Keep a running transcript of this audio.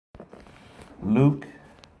Luke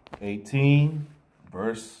 18,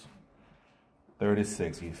 verse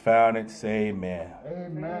 36. If you found it, say amen.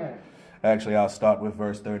 Amen. Actually, I'll start with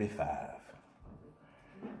verse 35.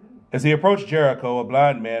 As he approached Jericho, a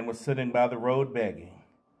blind man was sitting by the road begging.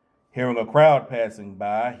 Hearing a crowd passing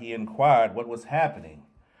by, he inquired what was happening.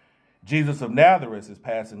 Jesus of Nazareth is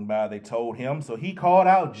passing by, they told him. So he called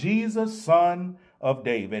out, Jesus, son of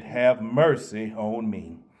David, have mercy on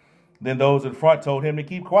me. Then those in front told him to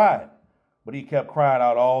keep quiet. But he kept crying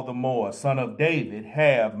out all the more, Son of David,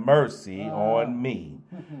 have mercy on me.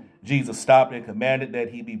 Jesus stopped and commanded that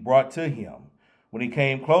he be brought to him. When he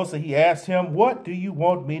came closer, he asked him, what do you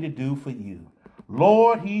want me to do for you?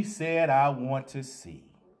 Lord, he said, I want to see.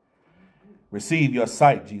 Receive your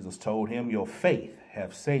sight, Jesus told him. Your faith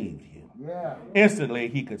have saved you. Yeah. Instantly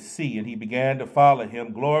he could see, and he began to follow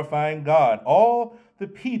him, glorifying God. All the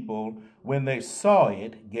people, when they saw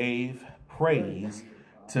it, gave praise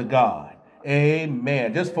to God.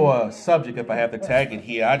 Amen. Just for a subject, if I have to tag it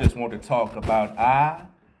here, I just want to talk about I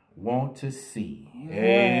want to see.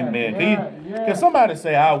 Amen. Can somebody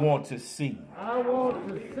say, I want to see? I want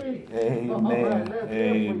to see. Amen.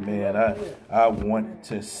 Amen. I want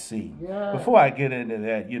to see. Yeah. Before I get into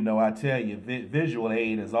that, I tell you, visual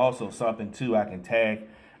aid is also something, too, I can tag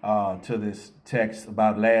to this text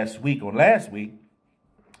about last week. On last week,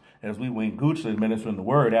 as we went Goochland ministering the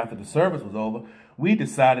word after the service was over, we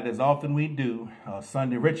decided, as often we do,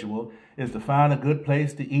 Sunday ritual, is to find a good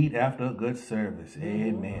place to eat after a good service.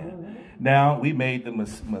 Amen. Now, we made the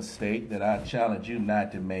mistake that I challenge you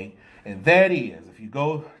not to make, and that is, if you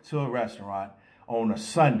go to a restaurant on a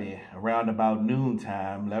Sunday around about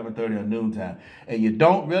noontime, 11:30 or noontime, and you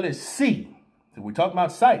don't really see, so we're talking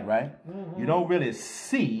about sight, right? You don't really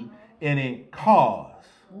see any cars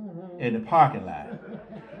in the parking lot.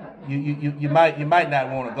 You might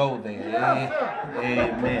not want to go there.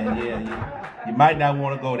 Amen. Yeah, you might not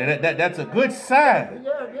want to go there. That's a good sign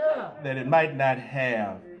that it might not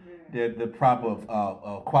have the proper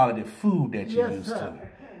quality of food that you're used to.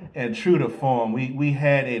 And true to form, we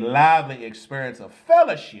had a lively experience of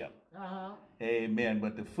fellowship. Amen.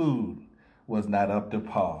 But the food was not up to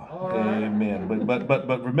par. Right. Amen.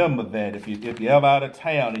 But remember that if you're ever out of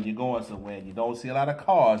town and you're going somewhere and you don't see a lot of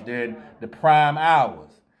cars during the prime hours,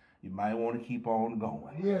 you might want to keep on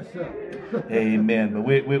going. Yes, sir. Amen. But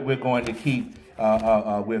we're going to keep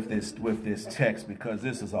with this text, because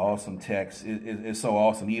this is an awesome text. It's so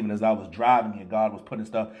awesome. Even as I was driving here, God was putting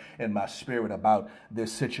stuff in my spirit about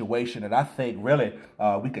this situation, and I think really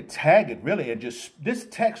we could tag it really, and just this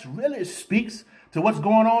text really speaks to what's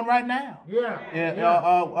going on right now.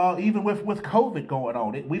 Yeah. Even with COVID going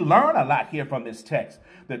on. We learn a lot here from this text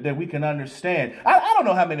that we can understand. I don't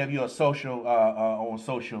know how many of you are on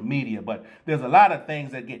social media, but there's a lot of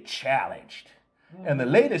things that get challenged. And the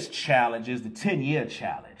latest challenge is the 10-year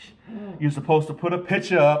challenge. You're supposed to put a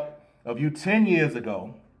picture up of you 10 years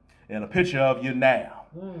ago and a picture of you now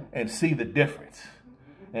and see the difference.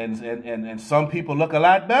 And some people look a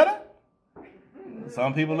lot better.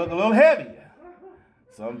 Some people look a little heavier.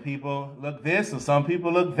 Some people look this and some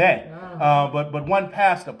people look that. But one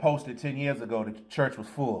pastor posted 10 years ago the church was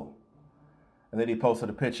full. And then he posted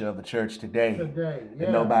a picture of the church today.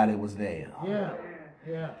 And nobody was there.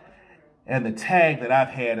 Yeah. And the tag that I've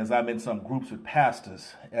had is I'm in some groups with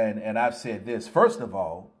pastors, and I've said this. First of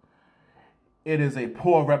all, it is a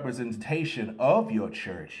poor representation of your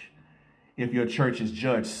church if your church is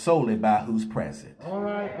judged solely by who's present. All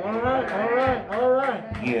right.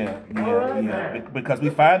 Yeah. Because we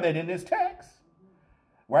find that in this text.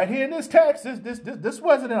 Right here in this text, this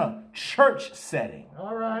wasn't in a church setting.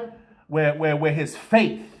 All right. Where his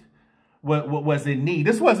faith was in need.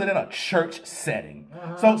 This wasn't in a church setting.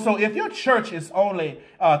 So if your church is only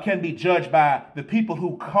can be judged by the people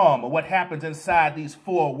who come or what happens inside these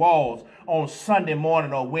four walls on Sunday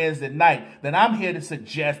morning or Wednesday night, then I'm here to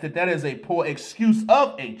suggest that is a poor excuse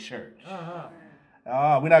of a church.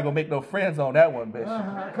 We're not gonna make no friends on that one, Bishop.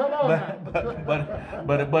 Come on.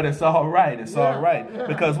 But it's all right. It's all right,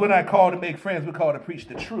 because we're not called to make friends. We're called to preach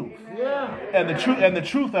the truth. Yeah. And the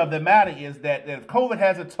truth of the matter is that if COVID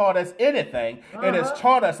hasn't taught us anything, it has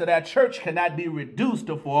taught us that our church cannot be reduced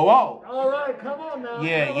to four walls. All right, come on now.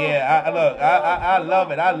 I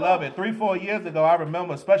love it. I love it. 3-4 years ago, I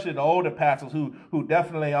remember, especially the older pastors who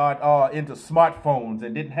definitely are into smartphones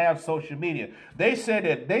and didn't have social media. They said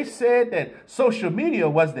that social media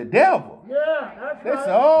was the devil. Yeah, that's They right.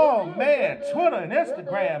 said, oh man, Twitter and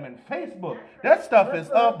Instagram and Facebook, that stuff is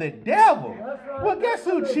of the devil. Well, guess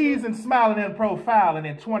who cheesing, smiling, and profiling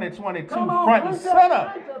in 2022 front and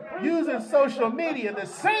center using social media? The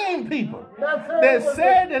same people that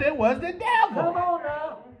said that it was the devil. Come on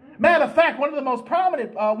now. Matter of fact, one of the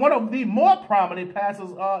more prominent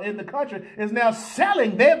pastors in the country is now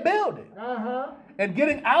selling their building and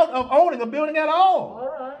getting out of owning a building at all.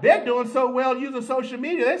 All right. They're doing so well using social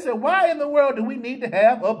media. They said, why in the world do we need to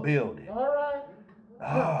have a building? All right.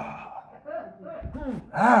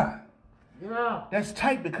 Yeah. That's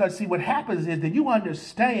tight because, see, what happens is that you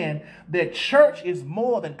understand that church is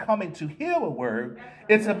more than coming to hear a word.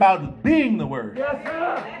 It's about being the word. Yes,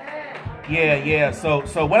 sir. Yeah.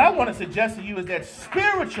 So what I want to suggest to you is that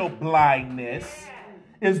spiritual blindness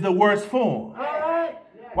is the worst form. All right.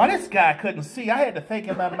 Why this guy couldn't see, I had to think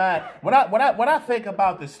in my mind, when I think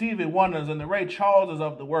about the Stevie Wonders and the Ray Charleses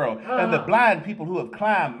of the world, and the blind people who have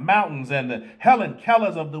climbed mountains, and the Helen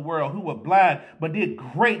Kellers of the world who were blind but did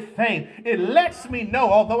great things, it lets me know,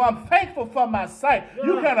 although I'm thankful for my sight,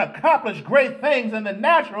 you can accomplish great things in the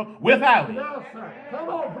natural without it. Yes, sir. Come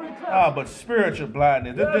on, preacher. But spiritual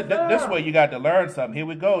blindness, this way you got to learn something. Here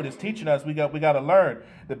we go. It's teaching us we got to learn.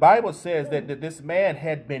 The Bible says that this man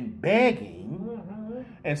had been begging.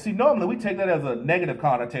 And see, normally we take that as a negative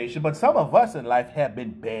connotation, but some of us in life have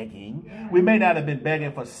been begging. We may not have been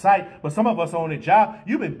begging for sight, but some of us on a job,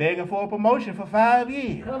 you've been begging for a promotion for 5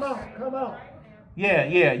 years. Come on.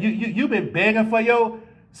 Yeah. You've been begging for your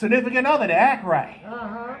significant other to act right.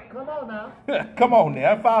 Come on now. Come on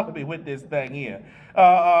now, follow me with this thing here.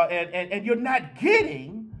 And you're not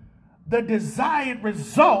getting the desired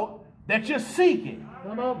result that you're seeking.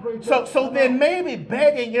 Come on, preacher. So then maybe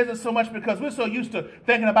begging isn't so much because we're so used to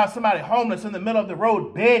thinking about somebody homeless in the middle of the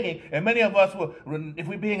road begging, and many of us will, if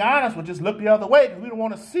we're being honest, will just look the other way because we don't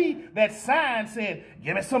want to see that sign saying,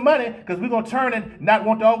 give me some money, because we're going to turn and not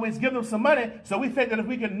want to always give them some money. So we think that if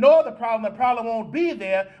we can ignore the problem won't be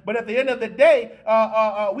there. But at the end of the day,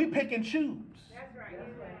 we pick and choose.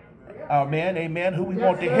 Amen, who we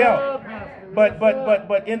want to help.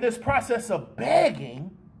 But in this process of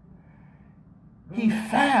begging, he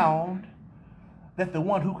found that the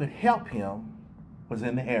one who could help him was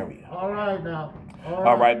in the area. All right now.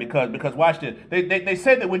 All right, because watch this. They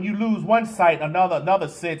said that when you lose one sight, another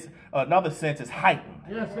sense is heightened.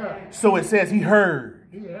 Yes, sir. So it says he heard.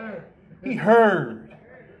 He heard. He heard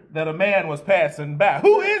that a man was passing by.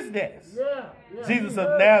 Who is this? Yeah. Jesus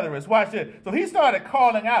of Nazareth. Watch this. So he started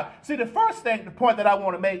calling out. See, the point that I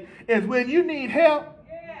want to make is when you need help,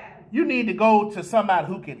 you need to go to somebody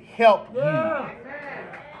who can help you.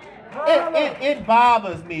 It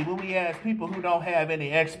bothers me when we ask people who don't have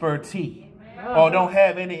any expertise or don't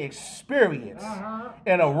have any experience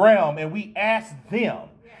in a realm, and we ask them,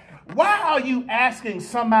 why are you asking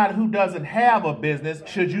somebody who doesn't have a business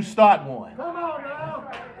should you start one? Come on now.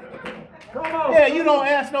 Come on. Yeah, you don't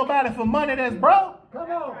ask nobody for money that's broke. Come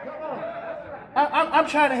on. I'm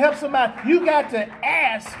trying to help somebody. You got to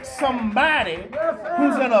ask somebody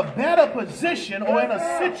who's in a better position or in a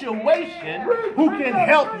situation who can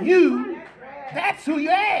help you. That's who you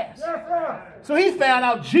ask. Yes, sir. So he found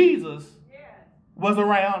out Jesus was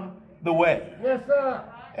around the way. Yes, sir.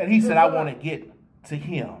 And he said, I want to get to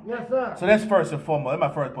him. Yes, sir. So that's first and foremost.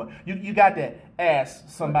 That's my first point. You got to ask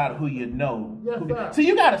somebody who you know. Yes, sir. See,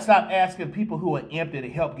 you got to stop asking people who are empty to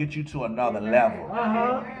help get you to another level.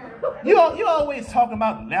 You always talking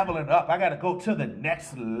about leveling up. I got to go to the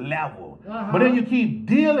next level. But then you keep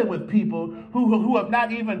dealing with people who have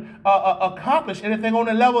not even accomplished anything on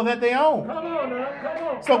the level that they own. Come on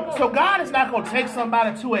now. Come on. So God is not going to take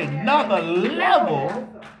somebody to another level.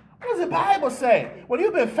 What does the Bible say? Well,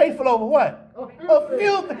 you've been faithful over what? A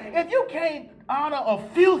few things. If you can't honor a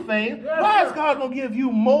few things, why is God going to give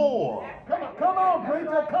you more? Come on,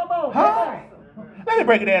 preacher. Come on. Huh? Let me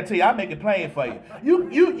break it down to you. I'll make it plain for you.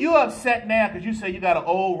 You upset now because you say you got an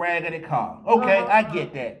old raggedy car. Okay, I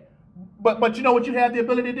get that. But you know what you have the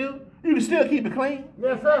ability to do? You can still keep it clean.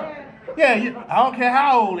 Yes, sir. Yeah, I don't care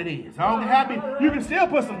how old it is. I don't care how big. You can still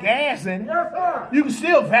put some gas in it. Yes, sir. You can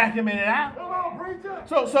still vacuum it out. Come on, preacher.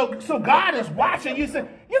 So God is watching you. Say,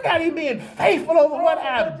 you got to be being faithful over what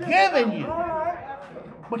I've given you. All right.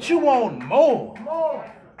 But you want more.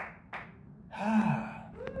 More.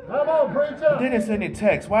 Come on, preacher. Then it's in the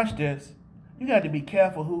text. Watch this. You got to be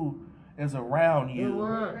careful who is around you.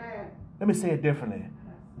 Let me say it differently.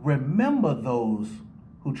 Remember those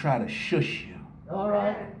who try to shush you. All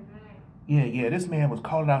right. Yeah. This man was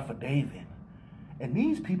calling out for David. And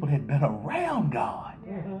these people had been around God.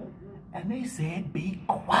 And they said, be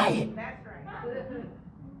quiet. That's right.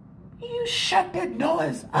 You shut that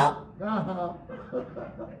noise up.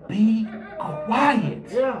 Be quiet.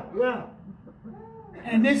 Yeah.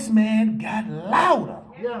 And this man got louder.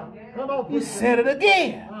 Yeah. Come on, He preacher. said it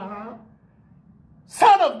again.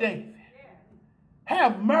 Son of David,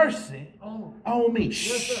 have mercy on me.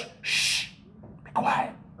 Yes, sir. Shh. Be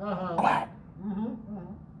quiet. Quiet.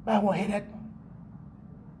 I want to hear that.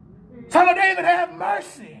 Son of David, have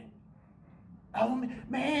mercy. Oh,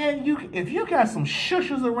 man, if you got some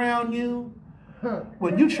shushers around you,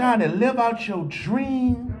 when you trying to live out your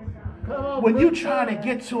dream, when you trying to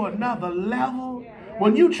get to another level,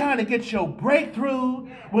 when you trying to get your breakthrough,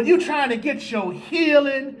 when you trying to get your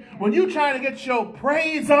healing, when you trying to get your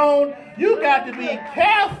praise on, you got to be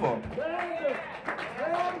careful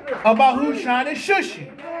about who's trying to shush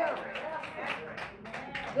you.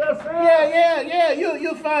 Yeah.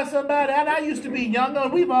 You find somebody, and I used to be younger,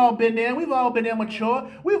 and we've all been there. We've all been immature.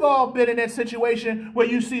 We've all been in that situation where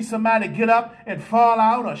you see somebody get up and fall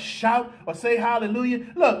out or shout or say hallelujah.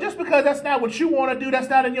 Look, just because that's not what you want to do, that's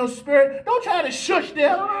not in your spirit, don't try to shush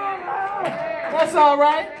them. That's all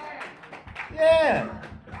right. Yeah,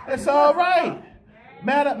 it's all right.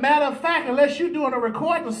 Matter of fact, unless you're doing a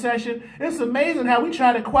recording session, it's amazing how we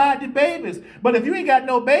try to quiet the babies. But if you ain't got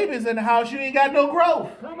no babies in the house, you ain't got no growth.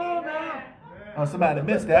 Come on now. Oh, somebody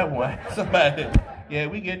missed that one. Yeah,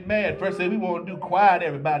 we get mad. First thing we want to do, quiet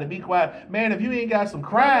everybody, be quiet. Man, if you ain't got some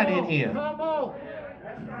crying in here, Come on.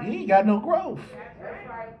 you ain't got no growth.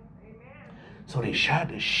 So they tried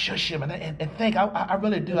to shush him, and think, I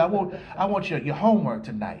really do. I want your homework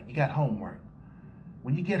tonight. You got homework.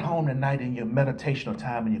 When you get home tonight in your meditational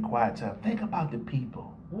time and your quiet time, think about the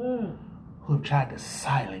people who have tried to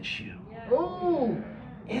silence you.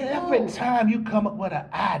 Every time you come up with an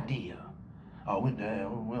idea, we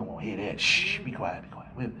don't want to hear that. Shh, be quiet.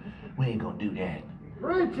 We ain't gonna do that.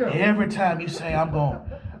 Preacher. Every time you say I'm gonna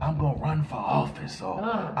run for office or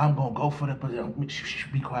I'm gonna go for the position, shh,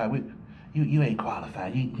 be quiet. You ain't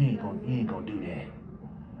qualified. You ain't gonna do that.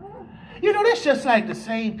 You know, that's just like the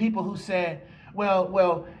same people who said,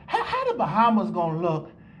 Well, how the Bahamas gonna look,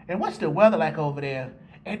 and what's the weather like over there?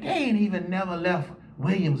 And they ain't even never left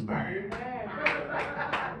Williamsburg.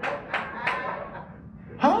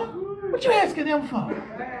 Huh? What you asking them for?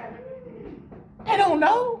 They don't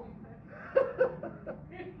know.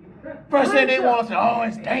 First thing they want to say, oh,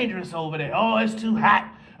 it's dangerous over there. Oh, it's too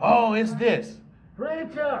hot. Oh, it's this.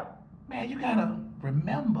 Preacher. Man, you gotta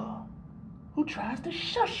remember who tries to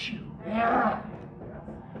shush you. Yeah.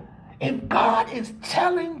 If God is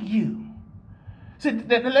telling you, see,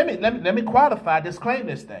 let me qualify, disclaim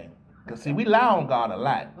this thing, because see, we lie on God a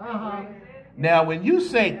lot. Now, when you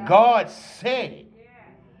say God said it,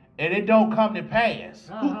 and it don't come to pass,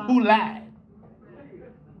 who lied?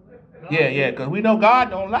 Yeah, because we know God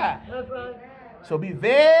don't lie. That's right. So be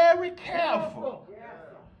very careful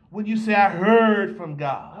when you say, I heard from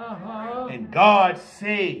God, and God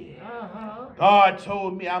said, God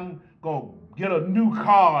told me I'm going to get a new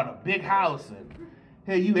car and a big house, and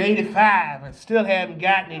here you 85 and still haven't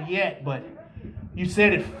gotten it yet, but you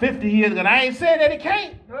said it 50 years ago, and I ain't saying that it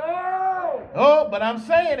can't. No. Oh, but I'm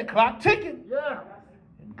saying the clock ticking. Yeah.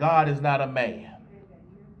 And God is not a man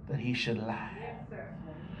that he should lie.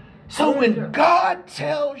 So when God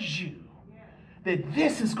tells you that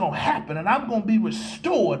this is going to happen, and I'm going to be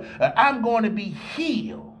restored, and I'm going to be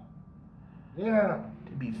healed,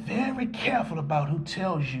 be very careful about who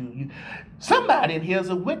tells you. Somebody in here is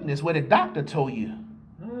a witness where the doctor told you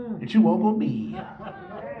that you weren't going to be healed.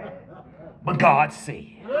 But God said.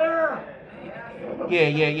 Yeah.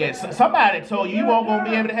 Somebody told you weren't going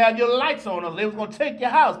to be able to have your lights on, or they was going to take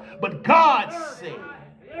your house. But God said.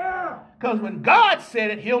 Because when God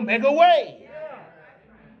said it, he'll make a way.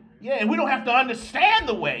 Yeah, and we don't have to understand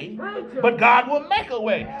the way, but God will make a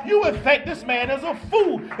way. You would think this man is a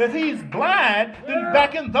fool if he's blind. Then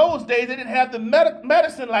back in those days, they didn't have the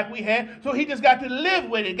medicine like we had, so he just got to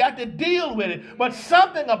live with it, got to deal with it. But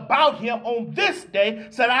something about him on this day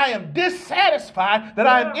said, I am dissatisfied that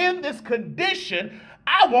I'm in this condition.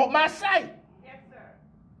 I want my sight. Yes, sir.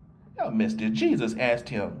 Y'all missed it. Jesus asked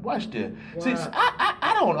him, watch this. See,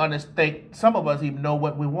 I don't understand. Some of us even know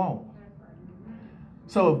what we want.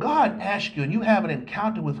 So if God asks you and you have an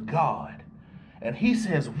encounter with God and he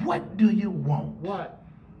says, what do you want? What?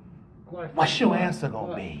 What's your answer going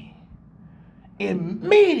to be?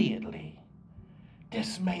 Immediately,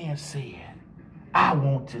 this man said, I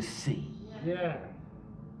want to see. Yeah.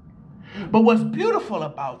 But what's beautiful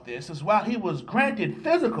about this is while he was granted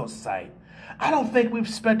physical sight, I don't think we've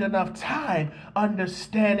spent enough time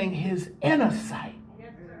understanding his inner sight.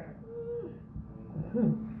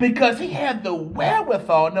 Because he had the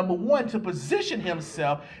wherewithal, number one, to position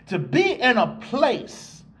himself to be in a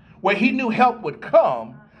place where he knew help would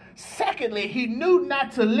come. Secondly, he knew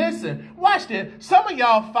not to listen. Watch this. Some of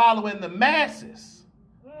y'all following the masses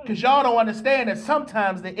because y'all don't understand that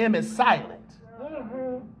sometimes the M is silent.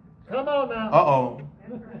 Come on now. Uh-oh.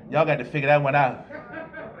 Y'all got to figure that one out.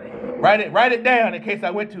 Write it down in case I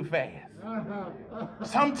went too fast.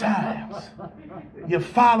 Sometimes you're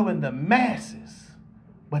following the masses,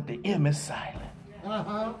 but the M is silent.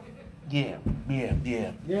 Yeah.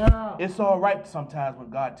 It's all right sometimes when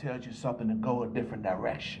God tells you something to go a different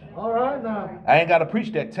direction. All right now. I ain't got to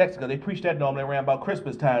preach that text because they preached that normally around about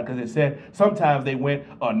Christmas time because it said sometimes they went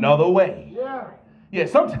another way. Yeah,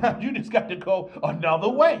 sometimes you just got to go another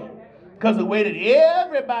way because the way that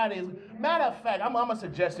everybody is. Matter of fact, I'm going to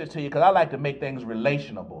suggest this to you because I like to make things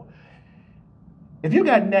relationable. If you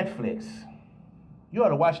got Netflix, you ought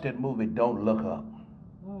to watch that movie Don't Look Up.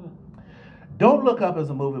 Don't Look Up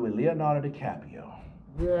is a movie with Leonardo DiCaprio.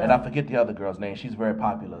 Yeah. And I forget the other girl's name. She's very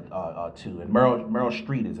popular too. And Meryl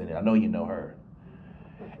Streep is in it. I know you know her.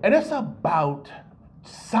 And it's about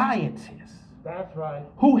scientists. That's right.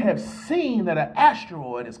 Who have seen that an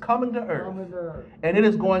asteroid is coming to Earth. And it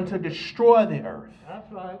is going to destroy the Earth.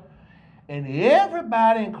 That's right. And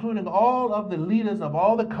everybody, including all of the leaders of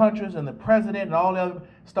all the countries and the president and all of them,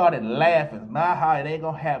 started laughing. It ain't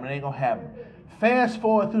going to happen. It ain't going to happen. Fast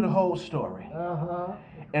forward through the whole story.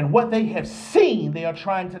 And what they have seen, they are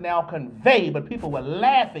trying to now convey, but people were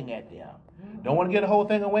laughing at them. Don't want to get the whole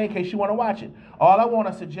thing away in case you want to watch it. All I want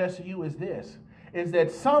to suggest to you is this, is that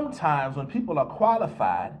sometimes when people are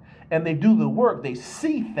qualified and they do the work, they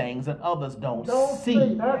see things that others don't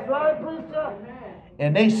see. That's right, preacher.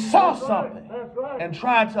 And they saw something and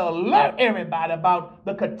tried to alert everybody about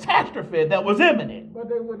the catastrophe that was imminent. But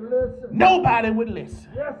they would listen. Nobody would listen.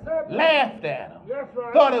 Yes, sir. Laughed at them. Yes,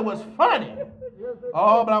 right. Thought it was funny. Yes,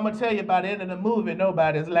 Oh, but I'm going to tell you, by the end of the movie,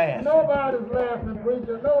 nobody's laughing. Nobody's laughing,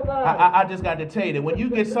 preacher. Nobody. I just got to tell you that when you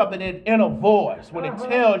get something in a voice, when it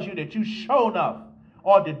tells you that you show enough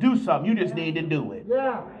or to do something, you just need to do it.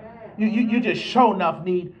 Yeah. You just show enough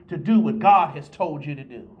need to do what God has told you to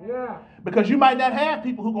do. Yeah. Because you might not have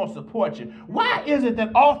people who are going to support you. Why is it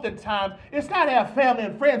that oftentimes it's not our family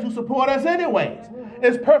and friends who support us anyways?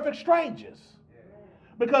 It's perfect strangers.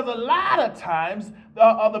 Because a lot of times,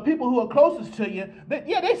 the people who are closest to you,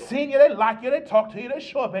 they seen you, they like you, they talk to you, they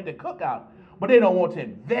show up at the cookout, but they don't want to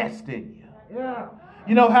invest in you. Yeah.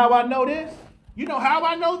 You know how I know this? You know how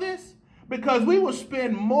I know this? Because we will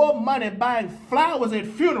spend more money buying flowers at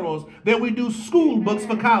funerals than we do school books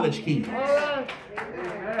for college kids. All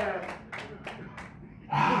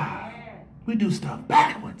right. We do stuff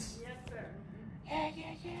backwards. Yes, sir. Yeah.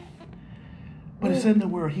 But it's in the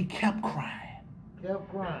word, he kept crying. Kept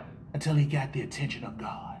crying. Until he got the attention of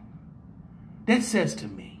God. That says to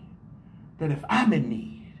me that if I'm in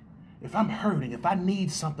need, if I'm hurting, if I need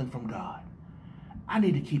something from God, I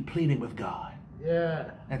need to keep pleading with God. Yeah.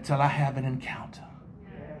 Until I have an encounter.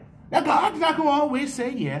 Yeah. Now, God's not going to always say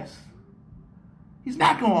yes. He's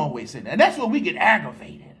not going to always say that. And that's where we get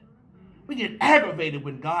aggravated. We get aggravated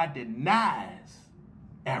when God denies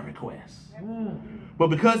our requests. But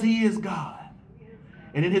because he is God,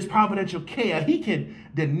 and in his providential care, he can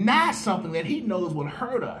deny something that he knows will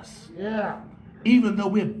hurt us. Yeah. Even though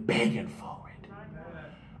we're begging for it.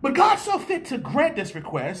 But God's so fit to grant this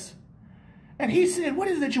request. And he said, what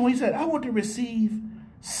is it that you want? He said, I want to receive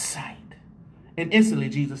sight. And instantly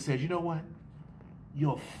Jesus says, you know what?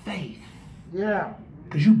 Your faith. Yeah.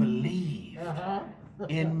 Because you believe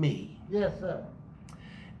in me. Yes, sir.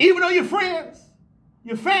 Even though your friends,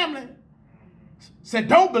 your family said,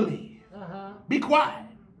 don't believe. Be quiet.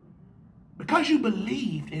 Because you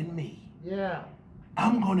believed in me. Yeah.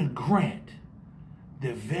 I'm going to grant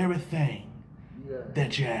the very thing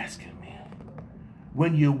that you're asking me.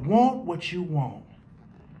 When you want what you want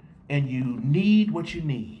and you need what you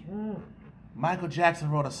need. Michael Jackson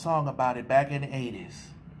wrote a song about it back in the 80s.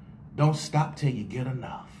 Don't stop till you get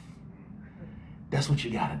enough. That's what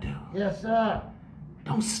you got to do. Yes, sir.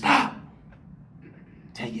 Don't stop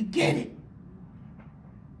till you get it.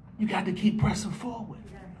 You got to keep pressing forward.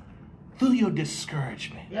 Through your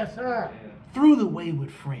discouragement. Yes, sir. Through the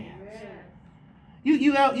wayward friends.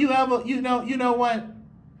 You know what?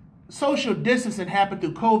 Social distancing happened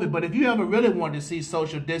through COVID, but if you ever really wanted to see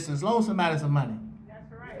social distance, loan somebody some money.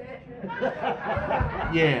 That's right.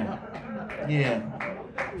 Yeah.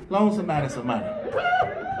 Loan somebody some money.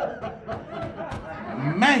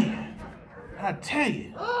 Man, I tell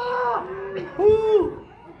you. Woo.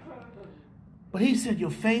 But he said,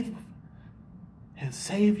 your faith has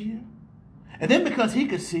saved you. And then because he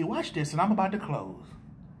could see, watch this, and I'm about to close.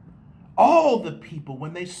 All the people,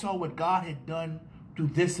 when they saw what God had done to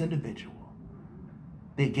this individual,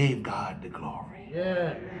 they gave God the glory.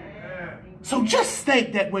 Yeah. So just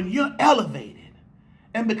think that when you're elevated,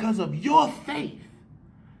 and because of your faith,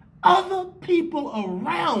 other people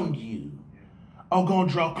around you are going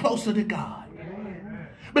to draw closer to God.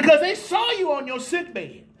 Because they saw you on your sick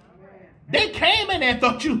bed. They came in there and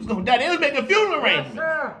thought you was going to die. They was making funeral Yes, arrangements.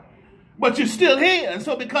 sir. But you're still here. And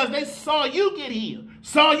so because they saw you get healed,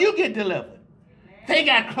 saw you get delivered, they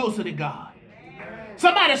got closer to God.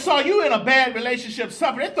 Somebody saw you in a bad relationship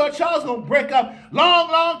suffering. They thought y'all was going to break up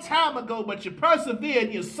long time ago, but you persevered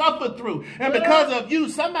and you suffered through. And because of you,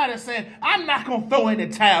 somebody's saying, I'm not going to throw in the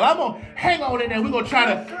towel. I'm going to hang on in there. We're going to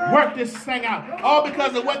try to work this thing out. All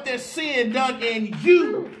because of what they're seeing done in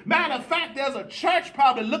you. Matter of fact, there's a church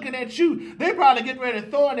probably looking at you. They probably getting ready to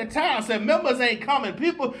throw in the towel. Say, members ain't coming.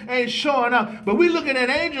 People ain't showing up. But we looking at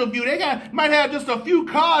Angel View. They might have just a few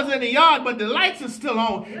cars in the yard, but the lights are still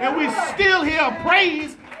on. And we still hear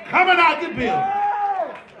praise coming out the building.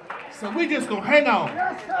 So we just gonna hang on.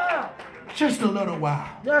 Yes, sir. Just a little while.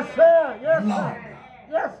 Yes, sir. Yes, Lord. sir.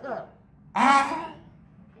 Yes, sir. I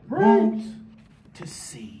want to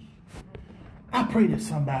see. I pray that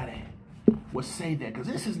somebody will say that, because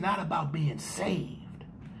this is not about being saved.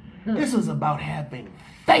 This is about having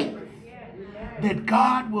faith that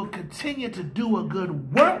God will continue to do a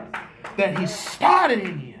good work that he started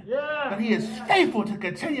in you. Yeah. That he is faithful to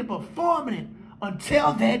continue performing it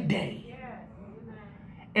until that day.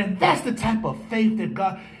 And that's the type of faith that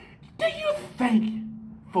God... Do you think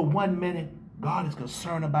for 1 minute God is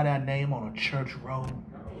concerned about our name on a church road?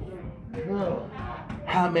 No.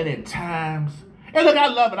 How many times... And look, I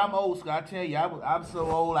love it. I'm old school. I tell you, I'm so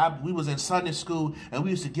old. We was in Sunday school, and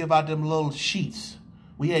we used to give out them little sheets.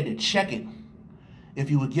 We had to check it. If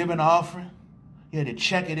you were giving an offering, you had to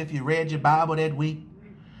check it if you read your Bible that week.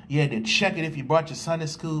 You had to check it if you brought your Sunday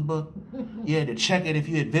school book. You had to check it if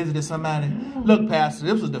you had visited somebody. Look, Pastor,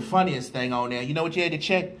 this was the funniest thing on there. You know what you had to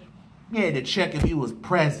check? You had to check if you was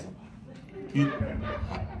present. Yeah.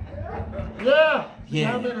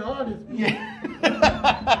 Yeah. How many artists?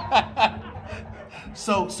 Yeah.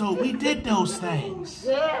 So we did those things.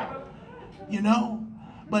 Yeah. You know?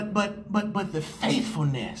 But the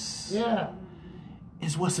faithfulness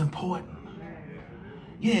is what's important.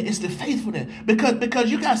 Yeah, it's the faithfulness.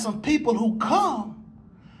 Because you got some people who come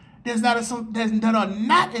that are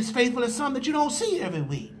not as faithful as some that you don't see every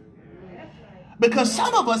week. Because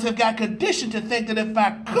some of us have got conditioned to think that if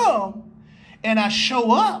I come and I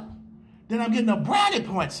show up, then I'm getting a brownie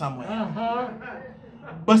point somewhere. Uh-huh.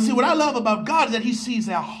 But see, what I love about God is that he sees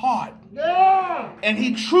our heart. Yeah. And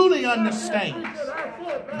he truly understands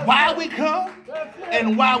why we come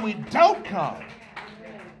and why we don't come.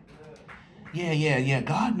 Yeah.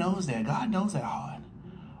 God knows that. God knows our heart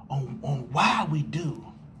on why we do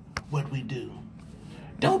what we do.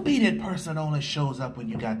 Don't be that person that only shows up when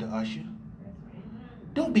you got to usher.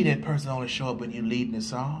 Don't be that person that only show up when you're leading the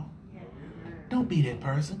song. Don't be that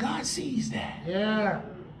person. God sees that. Yeah.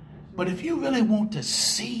 But if you really want to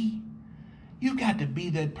see, you got to be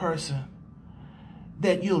that person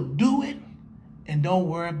that you'll do it and don't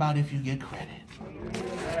worry about if you get credit.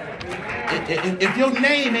 If your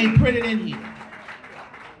name ain't printed in here,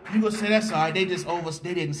 you gonna say, that's all right, they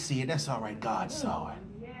didn't see it. That's all right, God saw it.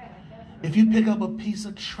 If you pick up a piece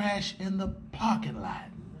of trash in the parking lot,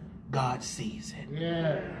 God sees it.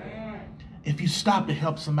 Yeah. If you stop to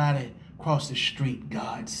help somebody cross the street,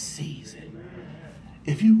 God sees it.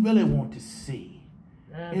 If you really want to see,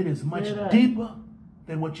 it is much deeper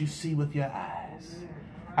than what you see with your eyes.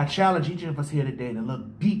 I challenge each of us here today to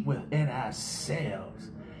look deep within ourselves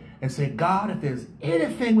and say, God, if there's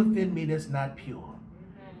anything within me that's not pure,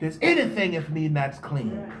 if there's anything in me that's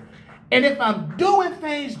clean, and if I'm doing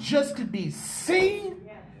things just to be seen,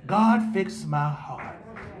 God, fix my heart.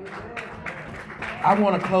 I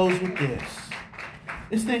want to close with this.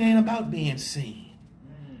 This thing ain't about being seen.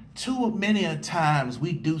 Too many a times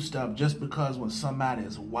we do stuff just because when somebody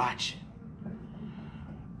is watching.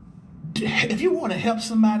 If you want to help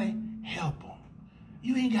somebody, help them.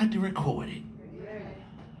 You ain't got to record it.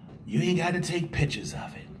 You ain't got to take pictures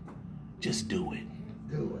of it. Just do it.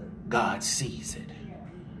 Do it. God sees it.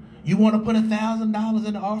 You want to put $1,000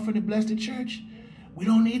 in the offering to bless the church? We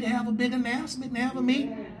don't need to have a big announcement and have a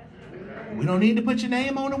meeting. We don't need to put your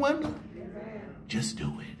name on the window. Just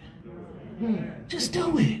do it. Just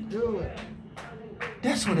do it. Do it.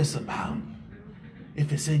 That's what it's about.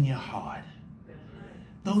 If it's in your heart.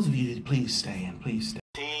 Those of you, please stand. Please stand.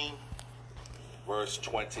 15, verse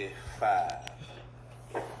 25.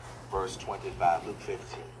 Verse 25, Luke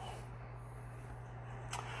 15.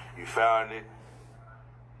 You found it?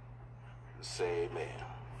 Say amen.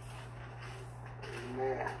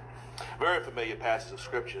 Amen. Very familiar passage of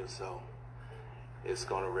scripture, so it's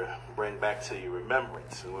going to bring back to your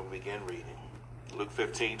remembrance when we begin reading. Luke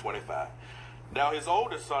 15, 25. Now his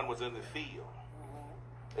oldest son was in the field.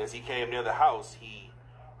 As he came near the house, he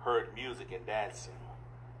heard music and dancing.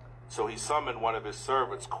 So he summoned one of his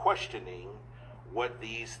servants, questioning what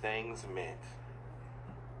these things meant.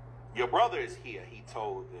 Your brother is here, he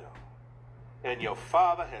told them, and your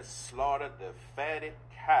father has slaughtered the fatted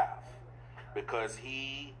calf because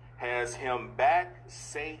he has him back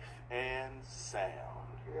safe and sound.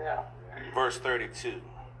 Yeah. Verse 32.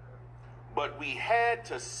 But we had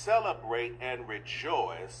to celebrate and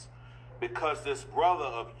rejoice because this brother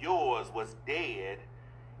of yours was dead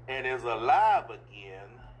and is alive again.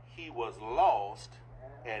 He was lost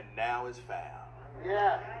and now is found.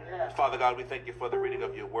 Yeah. Yeah. Father God, we thank you for the reading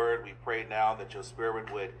of your word. We pray now that your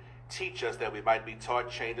spirit would teach us that we might be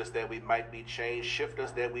taught, change us that we might be changed, shift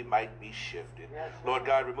us that we might be shifted. Yes, Lord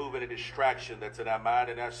God, remove any distraction that's in our mind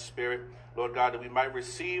and our spirit. Lord God, that we might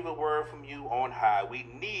receive a word from you on high. We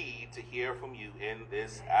need to hear from you in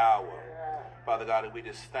this hour. Yeah. Father God, and we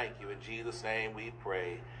just thank you. In Jesus' name we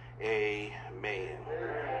pray. Amen.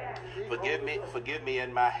 Forgive me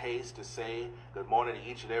in my haste to say good morning to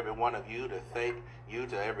each and every one of you, to thank you,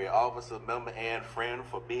 to every officer, member, and friend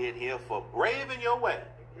for being here, for braving your way.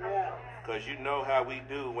 Yeah. Because you know how we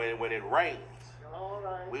do when it rains. All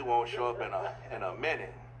right. We won't show up in a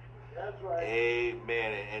minute. That's right.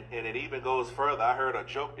 Amen. And it even goes further. I heard a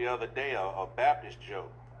joke the other day, a Baptist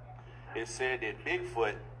joke. It said that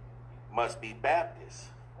Bigfoot must be Baptist.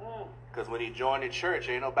 Because when he joined the church,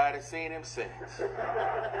 ain't nobody seen him since.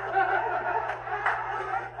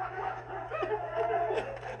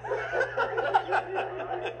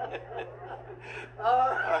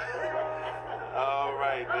 All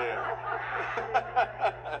right there.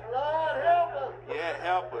 Lord, help us. Yeah,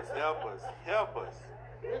 help us.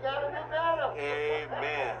 We got to do better.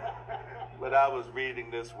 Amen. But I was reading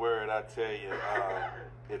this word, I tell you,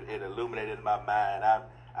 it illuminated my mind.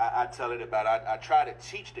 I tell it about, I try to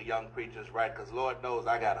teach the young preachers right, because Lord knows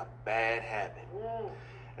I got a bad habit.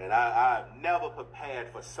 And I'm never prepared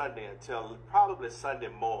for Sunday until probably Sunday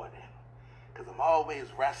morning, because I'm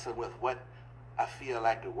always wrestling with what I feel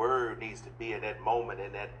like the word needs to be in that moment,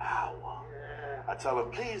 in that hour. I tell them,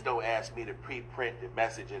 please don't ask me to pre-print the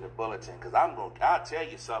message in the bulletin, because I'll tell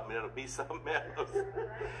you something, it'll be something else.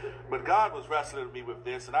 But God was wrestling with me with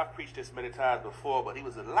this, and I've preached this many times before, but he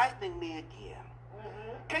was enlightening me again.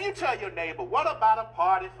 Can you tell your neighbor, what about a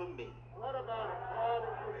party for me? What about a party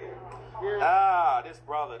for me? Yeah. This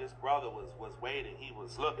brother was waiting. He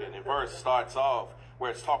was looking. The verse starts off where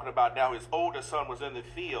it's talking about now his older son was in the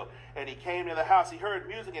field, and he came to the house. He heard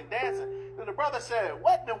music and dancing. Then the brother said,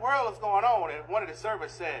 what in the world is going on? And one of the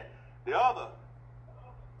servants said, the other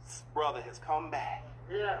brother has come back.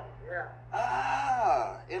 Yeah.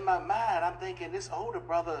 In my mind, I'm thinking this older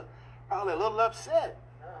brother probably a little upset.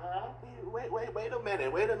 Wait a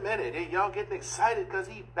minute. Y'all getting excited because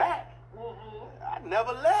he's back. I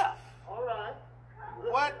never left. All right.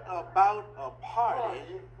 What about a party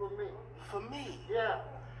for me? for me? Yeah.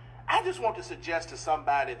 I just want to suggest to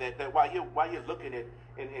somebody that while you're looking at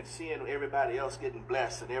and seeing everybody else getting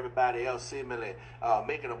blessed and everybody else seemingly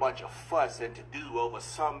making a bunch of fuss and to do over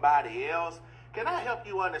somebody else, can I help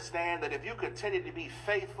you understand that if you continue to be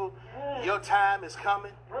faithful, your time is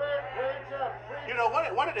coming? You know,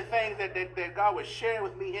 one of the things that God was sharing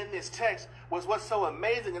with me in this text was what's so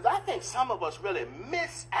amazing is I think some of us really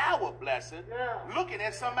miss our blessing looking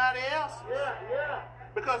at somebody else. Yeah.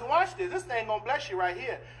 Because watch this thing gonna bless you right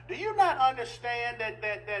here. Do you not understand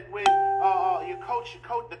that when you coach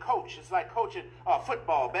the coach, it's like coaching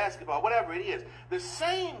football, basketball, whatever it is. The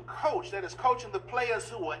same coach that is coaching the players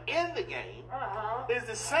who are in the game is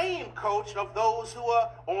the same coach of those who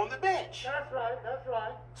are on the bench. That's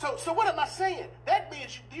right. So what am I saying? That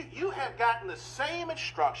means you have gotten the same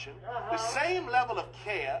instruction, the same level of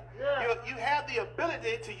care. You have the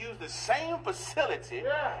ability to use the same facility,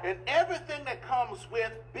 and everything that comes with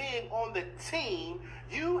being on the team,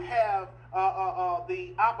 you have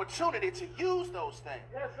the opportunity to use those things.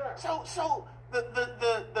 Yes, sir. So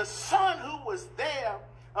the son who was there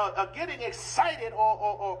getting excited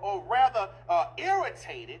or rather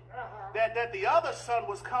irritated that the other son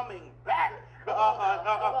was coming back.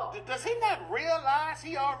 Does he not realize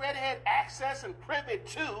he already had access and privy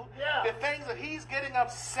to the things that he's getting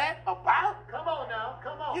upset about? Come on now.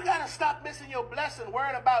 You got to stop missing your blessing,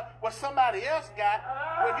 worrying about what somebody else got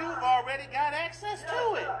when you've already got access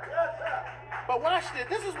to it. Yes, sir. But watch this.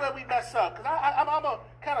 This is where we mess up. Because I'm going to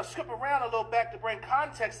kind of skip around a little back to bring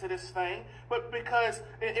context to this thing. But because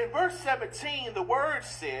in verse 17, the word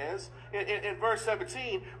says, in verse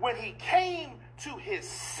 17, when he came to his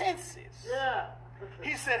senses,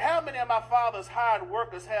 he said, how many of my father's hired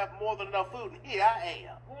workers have more than enough food? And here I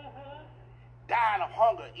am, dying of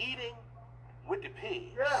hunger, eating with the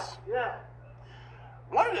pigs. Yeah.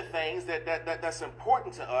 One of the things that's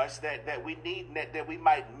important to us that we need, that we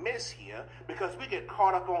might miss here, because we get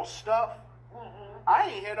caught up on stuff. I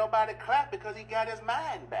ain't hear nobody clap because he got his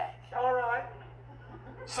mind back. All right.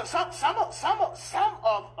 So some of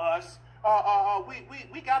us,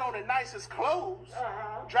 we got on the nicest clothes,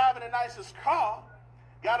 driving the nicest car,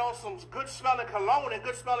 got on some good smelling cologne and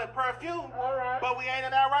good smelling perfume, but we ain't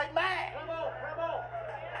in our right mind. Come on.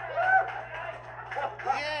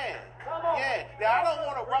 Yeah. Now, I don't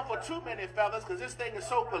want to ruffle too many fellas because this thing is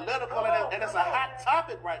so political and it's a hot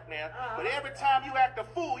topic right now. But every time you act a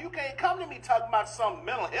fool, you can't come to me talking about some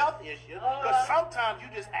mental health issue because sometimes you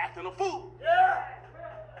just acting a fool.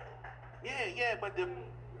 Yeah, but the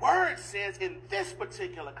word says in this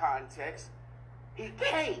particular context, he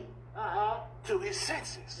came to his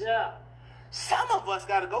senses. Yeah. Some of us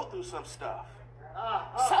got to go through some stuff.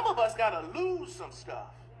 Some of us got to lose some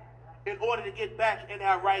stuff in order to get back in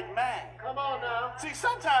our right mind. Come on now. See,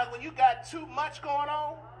 sometimes when you got too much going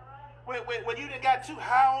on, when you done got too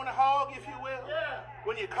high on the hog, if you will,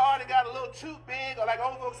 when your car done got a little too big, or like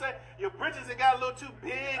old folks say, your britches done got a little too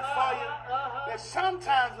big for you, that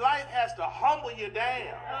sometimes life has to humble you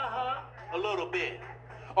down a little bit.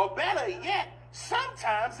 Or better yet,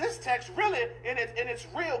 sometimes this text really, in its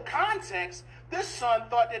real context, this son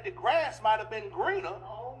thought that the grass might have been greener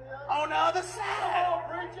on the other side. Come on,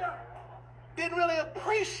 preacher. Didn't really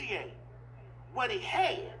appreciate what he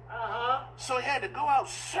had. So he had to go out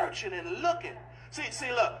searching and looking.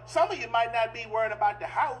 See, look, some of you might not be worried about the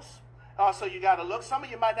house, so you got to look. Some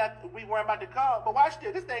of you might not be worried about the car, but watch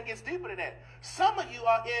this. This thing gets deeper than that. Some of you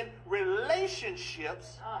are in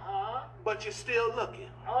relationships, but you're still looking.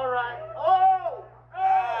 All right.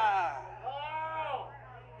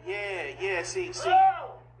 Yeah, see,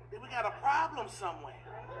 we got a problem somewhere.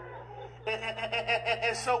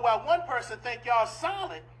 And so while one person think y'all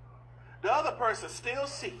solid, the other person still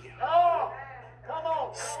seeking. Come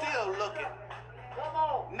on. Still looking. Come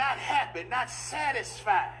on. Not happy, not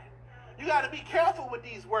satisfied. You got to be careful with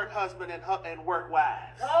these work husband and work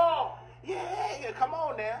wives. Yeah, come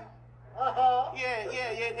on now. Yeah,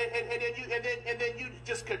 and then you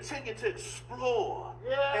just continue to explore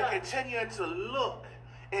and continue to look,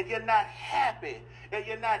 and you're not happy and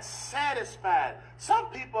you're not satisfied. Some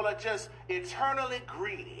people are just eternally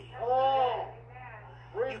greedy.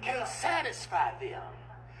 You can't satisfy them.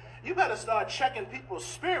 You better start checking people's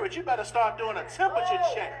spirits. You better start doing a temperature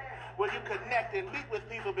check when you connect and meet with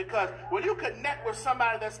people, because when you connect with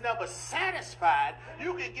somebody that's never satisfied,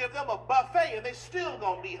 you can give them a buffet and they still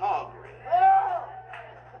gonna be hungry.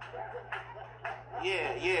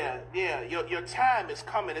 Yeah. Your time is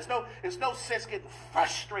coming. There's no sense getting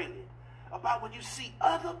frustrated about when you see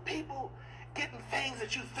other people getting things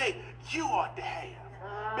that you think you ought to have.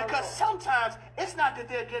 Because sometimes it's not that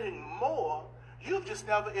they're getting more. You've just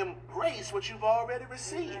never embraced what you've already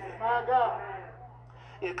received. My God.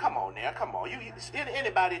 Yeah, come on now, come on.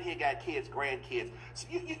 Anybody in here got kids, grandkids? So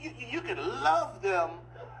you can love them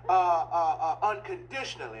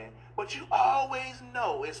unconditionally, but you always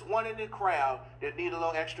know it's one in the crowd that need a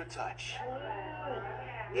little extra touch.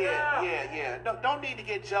 Yeah. Don't need to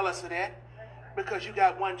get jealous of that because you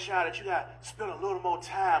got one child that you got to spend a little more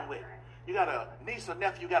time with. You got a niece or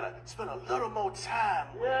nephew you got to spend a little more time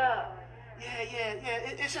with. Yeah.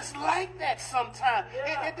 It's just like that sometimes.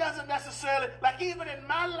 It doesn't necessarily, like even in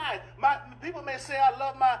my life, people may say I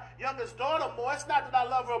love my youngest daughter more. It's not that I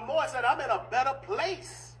love her more. It's that I'm in a better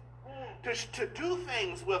place to do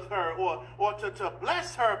things with her or to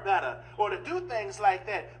bless her better or to do things like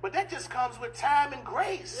that. But that just comes with time and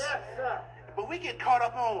grace. Yes, sir. But we get caught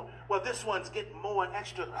up on, well, this one's getting more and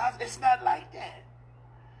extra. It's not like that.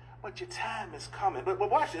 But your time is coming. But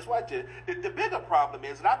watch this. The bigger problem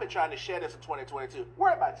is, and I've been trying to share this in 2022,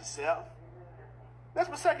 worry about yourself. That's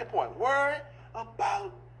my second point. Worry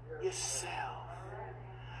about yourself.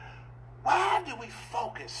 Why do we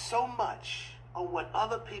focus so much on what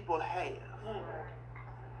other people have?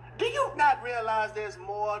 Do you not realize there's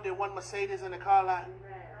more than one Mercedes in the car lot?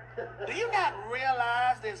 Do you not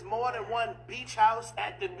realize there's more than one beach house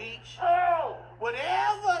at the beach?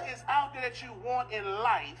 Whatever is out there that you want in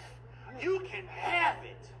life, you can have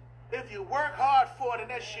it if you work hard for it, and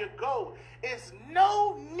that's your goal. It's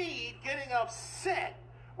no need getting upset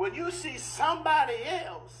when you see somebody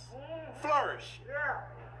else flourish.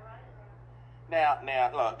 Now,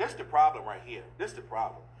 look, this is the problem right here. This is the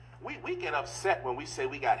problem. We get upset when we say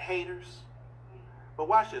we got haters. But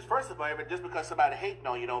watch this. First of all, just because somebody hating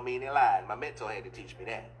on you don't mean they're lying. My mentor had to teach me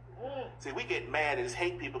that. See, we get mad and just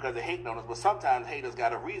hate people because they're hating on us, but sometimes haters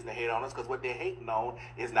got a reason to hate on us because what they're hating on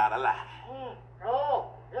is not a lie.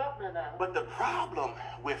 Help me now. But the problem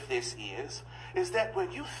with this is that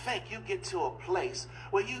when you think you get to a place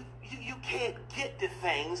where you can't get the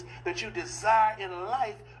things that you desire in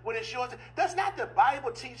life when it's yours, does not the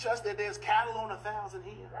Bible teach us that there's cattle on 1,000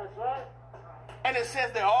 hills? That's right. And it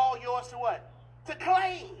says they're all yours to what? To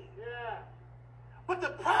claim. Yeah. But the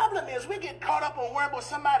problem is we get caught up on what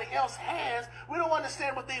somebody else has. We don't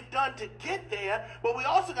understand what they've done to get there, but we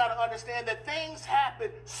also got to understand that things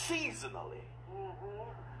happen seasonally.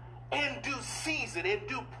 In due season, in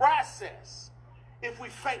due process. If we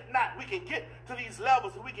faint not, we can get to these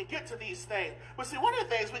levels and we can get to these things. But see, one of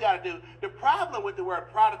the things we got to do, the problem with the word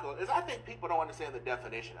prodigal is I think people don't understand the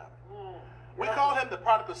definition of it. We call him the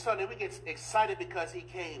prodigal son and we get excited because he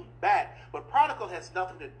came back. But prodigal has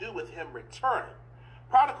nothing to do with him returning.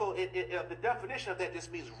 Prodigal, the definition of that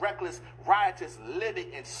just means reckless, riotous living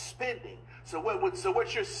and spending. So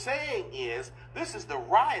what you're saying is, this is the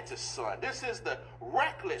riotous son. This is the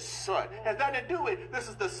reckless son. Has nothing to do with, this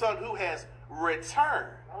is the son who has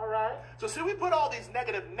returned. All right. So see, we put all these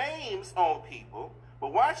negative names on people,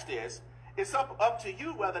 but watch this. It's up to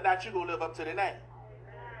you whether or not you're going to live up to the name.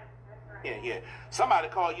 Yeah. Somebody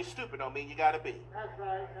call you stupid don't mean you gotta be. That's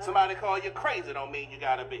right. Somebody call you crazy don't mean you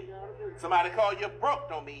gotta be. Somebody call you broke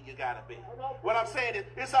don't mean you gotta be. What I'm saying is,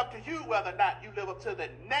 it's up to you whether or not you live up to the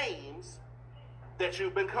names that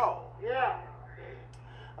you've been called. Yeah.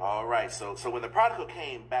 All right. So when the prodigal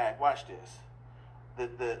came back, watch this.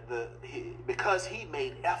 Because he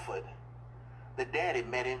made effort, the daddy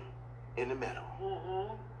met him in the middle.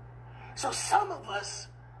 Mm-hmm. So some of us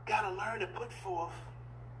gotta learn to put forth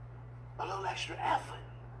a little extra effort.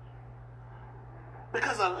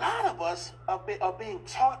 Because a lot of us are being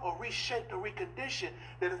taught or reshaped or reconditioned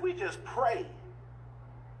that if we just pray,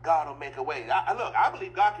 God will make a way. I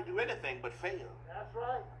believe God can do anything but fail. That's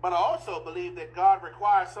right. But I also believe that God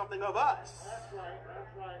requires something of us. That's right.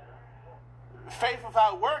 That's right. Faith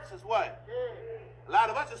without works is what? Yeah. A lot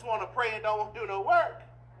of us just want to pray and don't do no work.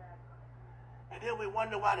 And then we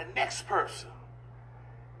wonder why the next person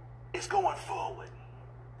is going forward.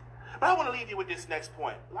 But I want to leave you with this next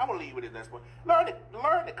point. Learn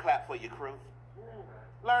to clap for your crew.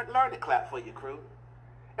 Learn to clap for your crew.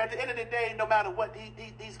 At the end of the day, no matter what,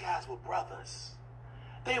 these guys were brothers.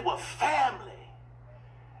 They were family.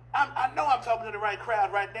 I know I'm talking to the right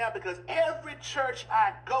crowd right now because every church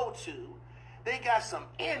I go to, they got some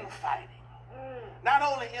infighting. Not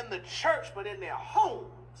only in the church, but in their homes,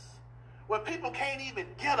 where people can't even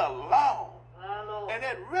get along. And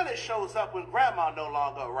it really shows up when grandma no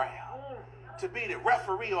longer around to be the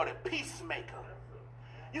referee or the peacemaker.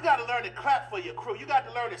 You got to learn to clap for your crew. You got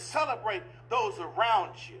to learn to celebrate those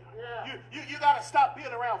around you. Yeah. You got to stop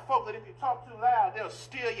being around folks that if you talk too loud, they'll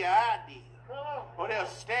steal your ideas. Or they'll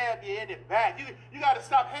stab you in the back. You got to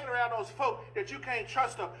stop hanging around those folk that you can't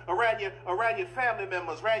trust them around your family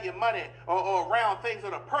members, around your money, or around things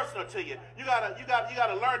that are personal to you. You got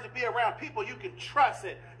to learn to be around people you can trust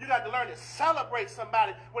it. You got to learn to celebrate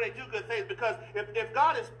somebody when they do good things, because if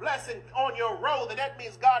God is blessing on your road, then that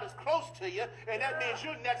means God is close to you, and that means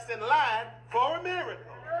you're next in line for a miracle.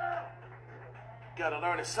 You got to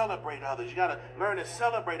learn to celebrate others. You got to learn to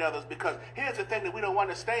celebrate others, because here's the thing that we don't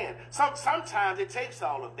understand. Sometimes it takes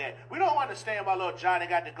all of that. We don't understand why little Johnny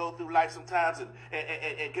got to go through life sometimes and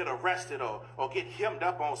get arrested or get hemmed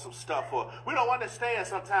up on some stuff. Or we don't understand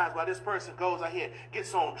sometimes why this person goes out here,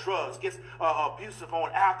 gets on drugs, gets abusive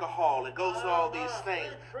on alcohol, and goes through all these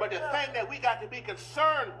things. But the thing that we got to be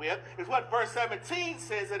concerned with is what verse 17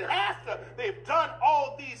 says, that after they've done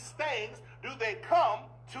all these things, do they come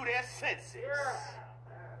to their senses.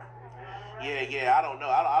 Yeah, I don't know.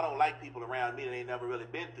 I don't like people around me that ain't never really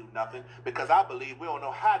been through nothing, because I believe we don't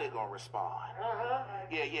know how they're going to respond.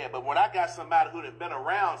 Yeah, but when I got somebody who'd have been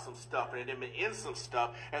around some stuff and they've been in some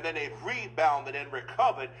stuff, and then they've rebounded and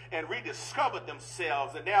recovered and rediscovered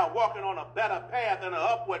themselves, and now walking on a better path and an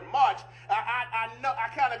upward march, I know, I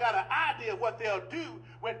kind of got an idea of what they'll do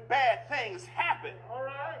when bad things happen. All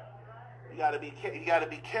right. You got to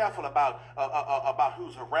be careful about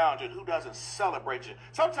who's around you and who doesn't celebrate you.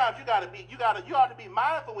 Sometimes you ought to be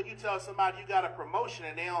mindful when you tell somebody you got a promotion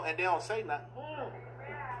and they don't say nothing.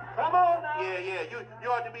 Come on now. Yeah. You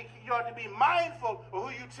ought to be mindful of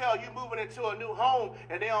who you tell you moving into a new home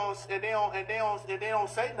and they don't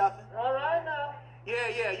say nothing. All right now.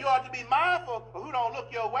 Yeah. You ought to be mindful of who don't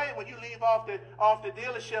look your way when you leave off the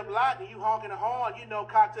dealership lot and you honking the horn,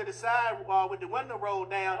 cocked to the side with the window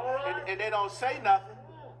rolled down, right, and they don't say nothing.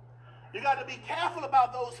 You got to be careful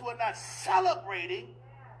about those who are not celebrating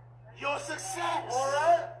your success. All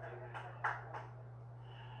right.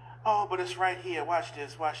 Oh, but it's right here. Watch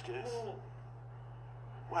this.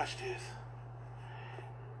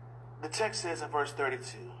 The text says in verse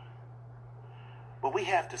 32, but we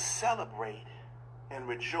have to celebrate and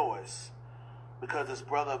rejoice because this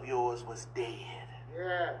brother of yours was dead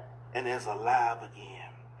and is alive again.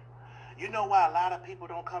 You know why a lot of people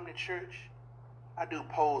don't come to church? I do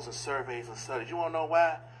polls and surveys and studies. You want to know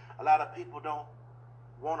why a lot of people don't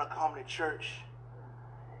want to come to church?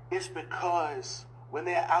 It's because when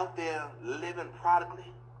they're out there living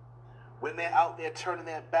prodigally, when they're out there turning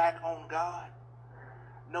their back on God,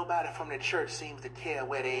 nobody from the church seems to care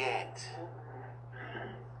where they at.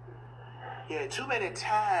 Yeah, too many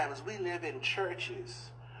times we live in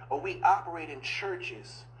churches or we operate in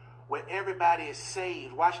churches where everybody is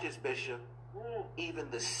saved. Watch this, Bishop. Even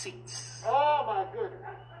the seats. Oh, my goodness.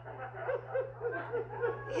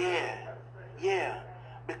 Yeah.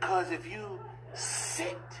 Because if you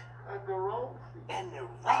sit At the wrong seat. in the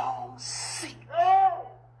wrong seat, Oh!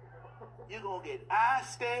 you're going to get eye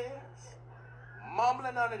stares,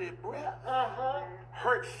 mumbling under their breath,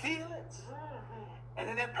 hurt feelings, and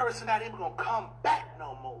then that person not even going to come back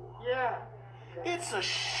no more. Yeah. It's a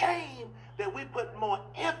shame that we put more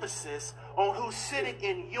emphasis on who's sitting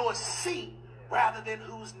in your seat rather than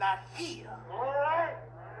who's not here. All right.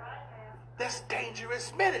 That's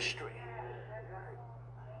dangerous ministry.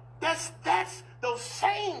 That's those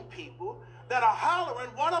same people that are hollering,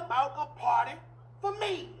 what about a party for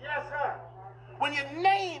me? Yes, sir. When your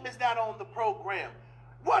name is not on the program,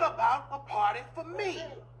 what about a party for me?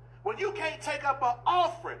 When you can't take up an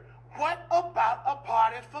offering, what about a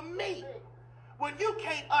party for me? When you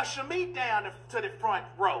can't usher me down to the front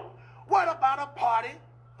row, what about a party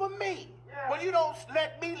for me? When you don't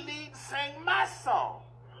let me lead and sing my song,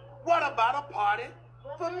 what about a party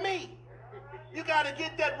for me? You got to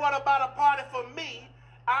get that what about a party for me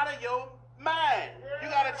out of your mind. You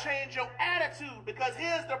got to change your attitude, because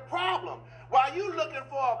here's the problem. While you looking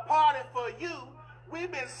for a party for you,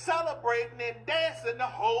 we've been celebrating and dancing the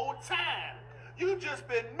whole time. You just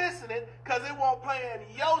been missing it because it won't play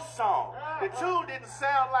in your song. The tune didn't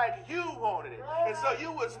sound like you wanted it. And so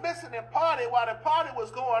you was missing the party while the party was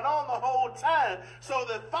going on the whole time. So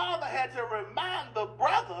the father had to remind the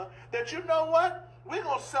brother that, you know what? We're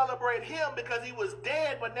going to celebrate him because he was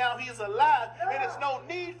dead, but now he's alive. And there's no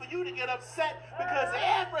need for you to get upset, because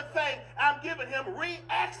everything I'm giving him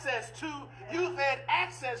access to, you've had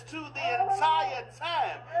access to the entire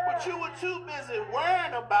time. But you were too busy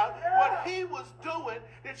worrying about what he was doing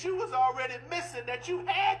that you was already missing, that you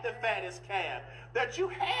had the fattest calf, that you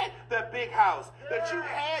had the big house, that you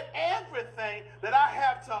had everything that I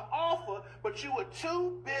have to offer, but you were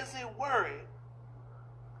too busy worried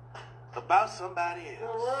about somebody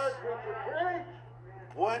else.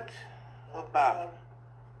 What about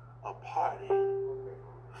a party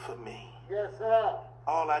for me? Yes, sir.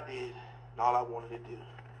 All I did and all I wanted to do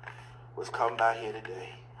was come by here today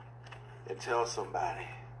and tell somebody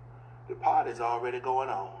the party's already going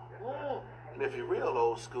on. And if you're real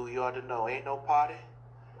old school, you ought to know ain't no party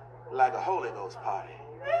like a Holy Ghost party.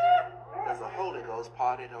 Because a Holy Ghost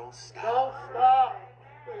party don't stop. Don't stop.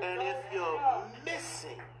 And if you're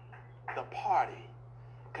missing the party,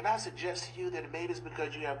 can I suggest to you that maybe it's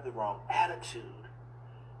because you have the wrong attitude,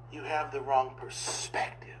 you have the wrong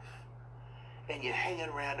perspective, and you're hanging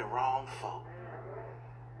around the wrong folk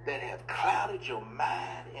that have clouded your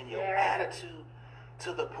mind and your attitude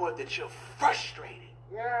to the point that you're frustrated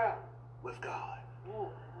with God.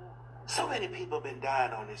 So many people have been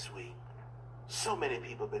dying on this week. So many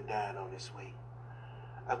people have been dying on this week.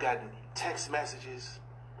 I've gotten text messages,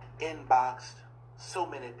 inboxed. So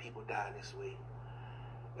many people died this week.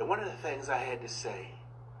 And one of the things I had to say,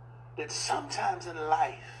 that sometimes in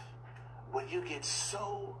life, when you get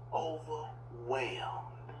so overwhelmed,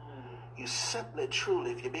 you simply,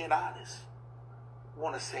 truly, if you're being honest,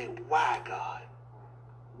 want to say, why, God?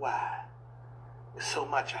 Why? There's so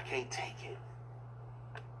much I can't take it.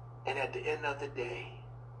 And at the end of the day,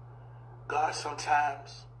 God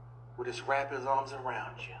sometimes will just wrap his arms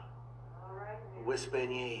around you, whisper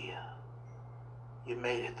in your ear, you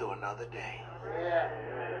made it through another day.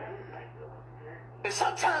 And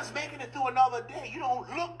sometimes making it through another day, you don't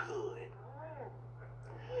look good.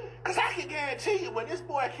 Because I can guarantee you, when this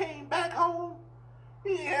boy came back home, he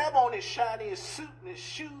didn't have on his shiny suit and his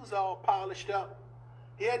shoes all polished up.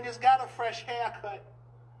 He hadn't just got a fresh haircut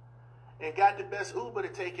and got the best Uber to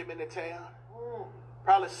take him into town.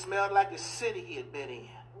 Probably smelled like the city he had been in.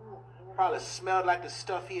 Probably smelled like the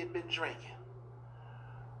stuff he had been drinking.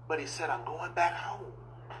 But he said, I'm going back home.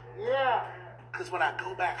 Yeah. Because when I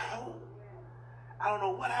go back home, I don't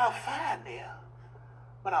know what I'll find there,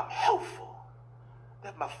 but I'm hopeful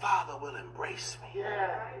that my Father will embrace me.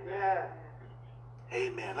 Yeah.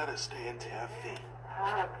 Amen. Let us stand to our feet.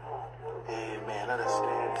 Amen. Let us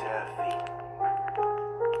stand to our feet.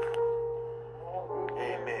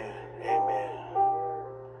 Amen. Amen.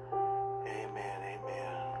 Amen.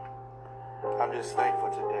 Amen. I'm just thankful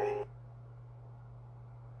today.